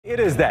It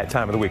is that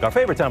time of the week, our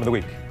favorite time of the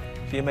week,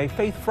 GMA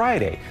Faith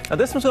Friday. Now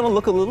this one's going to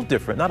look a little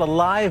different, not a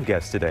live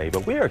guest today,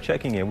 but we are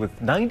checking in with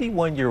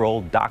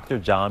 91-year-old Dr.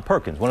 John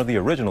Perkins, one of the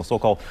original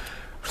so-called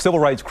civil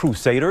rights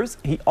crusaders.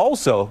 He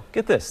also,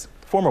 get this,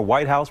 former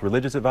White House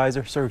religious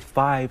advisor, served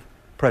 5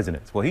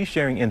 presidents. Well, he's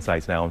sharing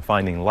insights now on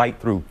finding light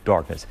through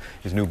darkness.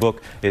 His new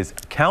book is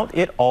Count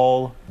It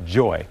All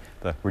Joy,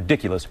 the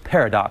ridiculous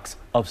paradox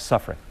of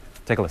suffering.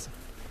 Take a listen.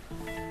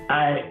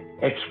 I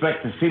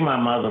expect to see my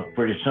mother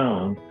pretty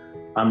soon.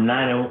 I'm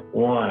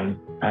 91,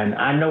 and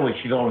I know what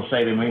she's gonna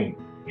say to me.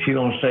 She's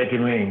gonna say to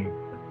me,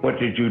 "What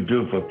did you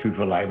do for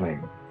people like me?"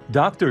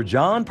 Dr.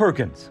 John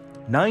Perkins,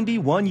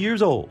 91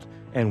 years old,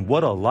 and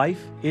what a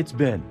life it's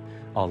been.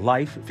 A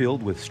life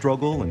filled with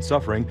struggle and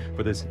suffering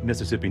for this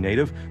Mississippi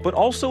native, but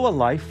also a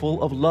life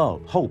full of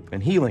love, hope,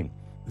 and healing.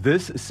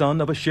 This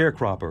son of a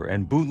sharecropper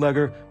and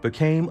bootlegger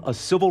became a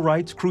civil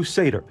rights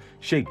crusader,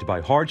 shaped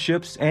by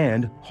hardships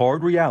and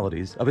hard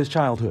realities of his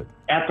childhood.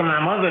 After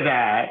my mother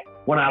died,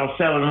 when I was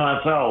 7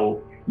 months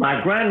old,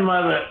 my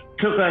grandmother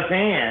took us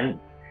in,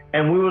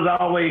 and we was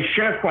always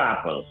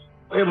sharecroppers.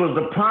 It was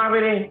the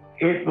poverty,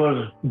 it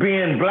was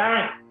being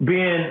black,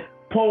 being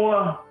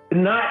poor,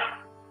 not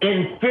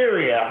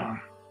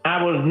inferior.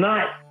 I was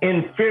not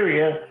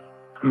inferior.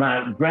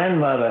 My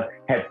grandmother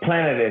had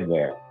planted it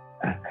there.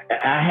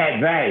 I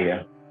had value.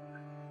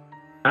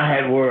 I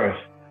had worth.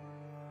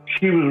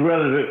 She was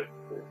ready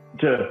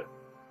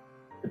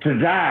to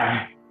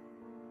die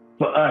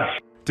for us.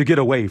 To get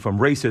away from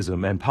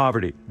racism and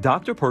poverty,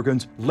 Dr.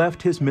 Perkins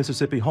left his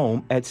Mississippi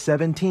home at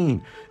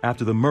 17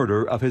 after the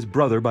murder of his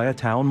brother by a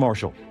town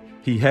marshal.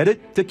 He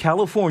headed to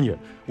California,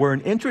 where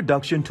an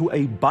introduction to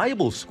a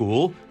Bible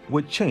school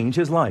would change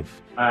his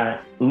life. My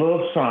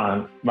little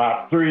son,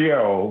 about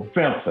 3-year-old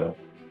Spencer,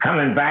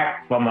 coming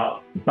back from a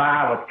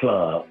Bible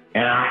club,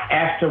 and I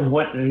asked him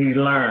what did he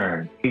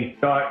learn. He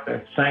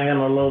started singing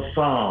a little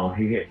song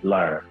he had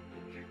learned.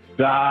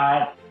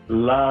 God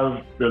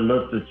loves the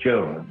little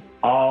children,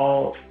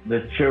 all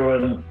the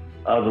children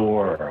of the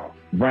world.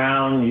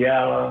 Brown,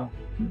 yellow,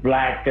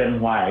 black,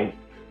 and white,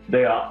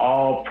 they are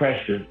all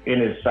precious in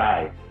his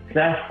sight.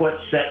 That's what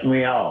set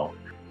me off.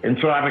 And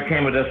so I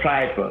became a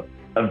disciple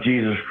of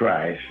Jesus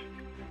Christ.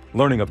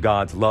 Learning of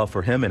God's love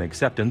for him and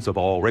acceptance of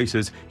all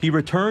races, he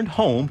returned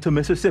home to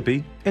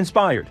Mississippi,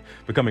 inspired,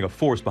 becoming a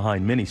force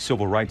behind many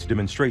civil rights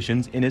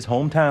demonstrations in his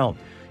hometown.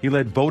 He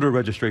led voter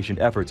registration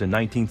efforts in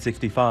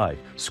 1965,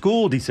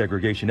 school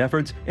desegregation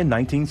efforts in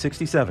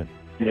 1967.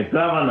 The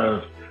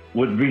governors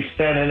would be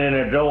standing in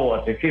the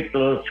door to keep the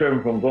little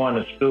children from going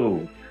to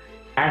school.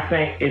 I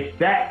think it's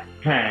that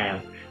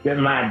time that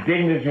my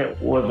dignity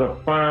was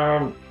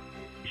affirmed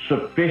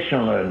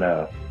sufficiently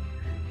enough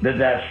that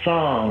that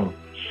song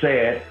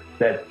said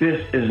that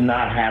this is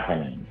not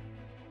happening.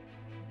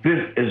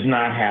 This is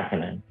not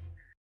happening.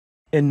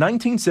 In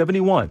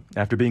 1971,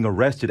 after being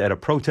arrested at a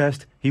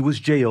protest, he was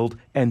jailed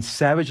and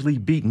savagely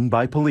beaten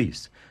by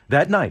police.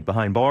 That night,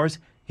 behind bars,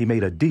 he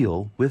made a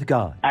deal with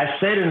God. I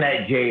said in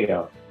that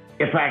jail,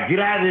 if I get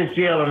out of this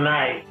jail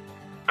tonight,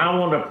 I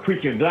want to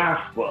preach a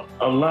gospel,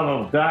 a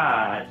love of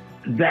God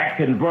that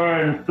can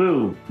burn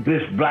through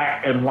this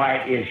black and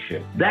white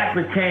issue. That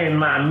became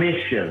my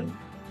mission.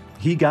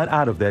 He got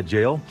out of that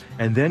jail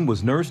and then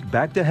was nursed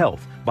back to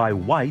health by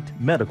white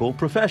medical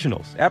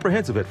professionals.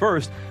 Apprehensive at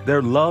first,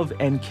 their love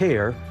and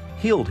care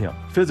healed him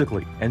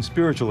physically and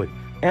spiritually,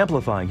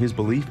 amplifying his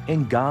belief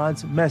in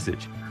God's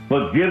message.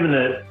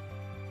 Forgiveness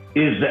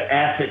is the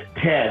acid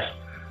test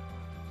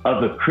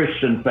of the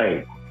Christian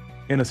faith.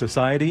 In a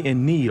society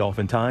in need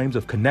oftentimes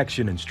of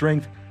connection and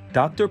strength,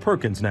 Dr.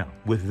 Perkins now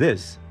with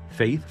this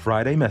Faith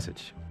Friday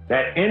message.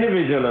 That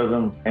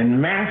individualism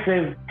and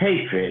massive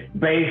hatred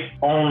based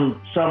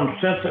on some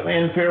sense of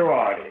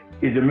inferiority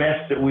is the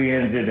mess that we're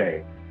in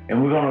today.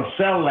 And we're going to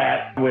sell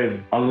that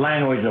with a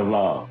language of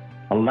love,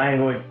 a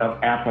language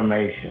of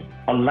affirmation,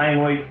 a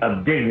language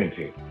of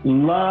dignity.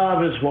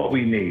 Love is what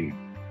we need.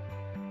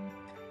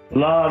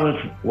 Love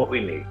is what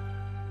we need.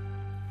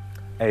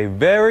 A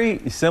very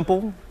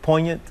simple,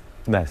 poignant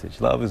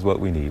message. Love is what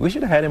we need. We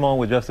should have had him on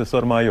with Justice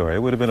Sotomayor. It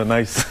would have been a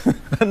nice,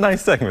 a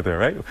nice segment there,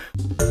 right?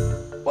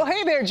 Well,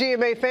 hey there,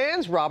 GMA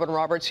fans. Robin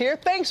Roberts here.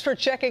 Thanks for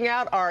checking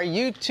out our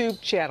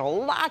YouTube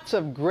channel. Lots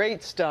of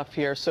great stuff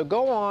here. So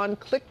go on,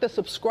 click the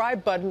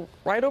subscribe button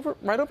right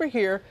over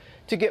here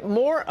to get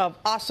more of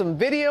awesome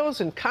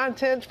videos and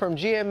content from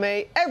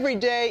GMA every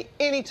day,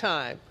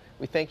 anytime.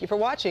 We thank you for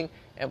watching,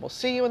 and we'll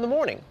see you in the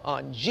morning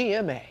on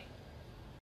GMA.